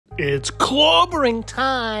It's clobbering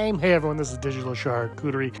time! Hey everyone, this is Digital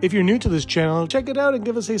Charcuterie. If you're new to this channel, check it out and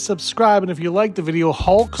give us a subscribe. And if you like the video,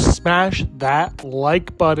 Hulk smash that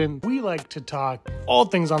like button. We like to talk all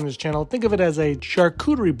things on this channel. Think of it as a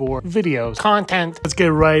charcuterie board, videos, content. Let's get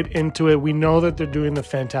right into it. We know that they're doing the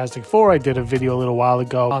Fantastic Four. I did a video a little while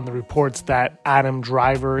ago on the reports that Adam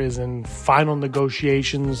Driver is in final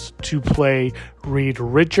negotiations to play Reed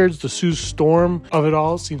Richards. The Sue Storm of it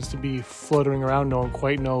all seems to be floating around. No one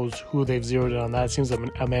quite knows who they've zeroed in on that. It seems that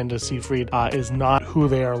Amanda Seyfried is not who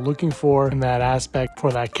they are looking for in that aspect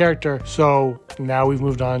for that character. So now we've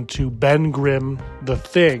moved on to Ben Grimm, The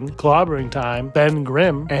Thing, clobbering time, Ben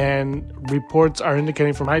Grimm, and reports are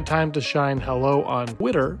indicating from My Time to Shine Hello on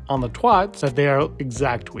Twitter, on the twats, that they are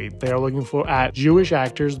exact tweet. They are looking for at Jewish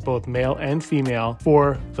actors, both male and female,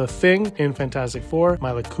 for The Thing in Fantastic Four.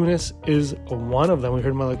 Mila Kunis is one of them. We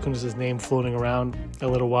heard Mila Kunis' name floating around a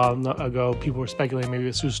little while ago. People were speculating maybe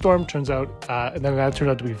it's Sue Storm. Turns out, and then that turned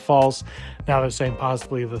out to be false. Now they're saying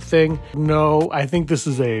possibly The Thing. No, I think this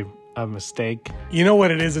is a mistake. You know what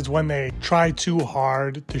it is? It's when they try too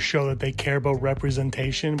hard to show that they care about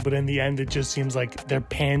representation, but in the end it just seems like they're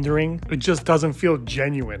pandering. It just doesn't feel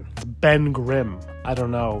genuine. It's Ben Grimm. I don't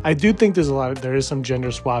know. I do think there is some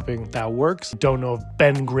gender swapping that works. Don't know if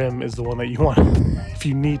Ben Grimm is the one that you want if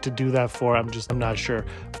you need to do that for. I'm not sure.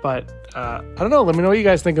 But I don't know. Let me know what you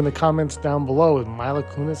guys think in the comments down below. Is Mila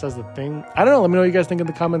Kunis as The Thing? I don't know. Let me know what you guys think in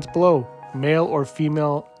the comments below. Male or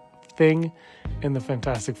female Thing in the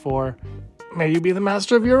Fantastic Four. May you be the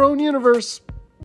master of your own universe.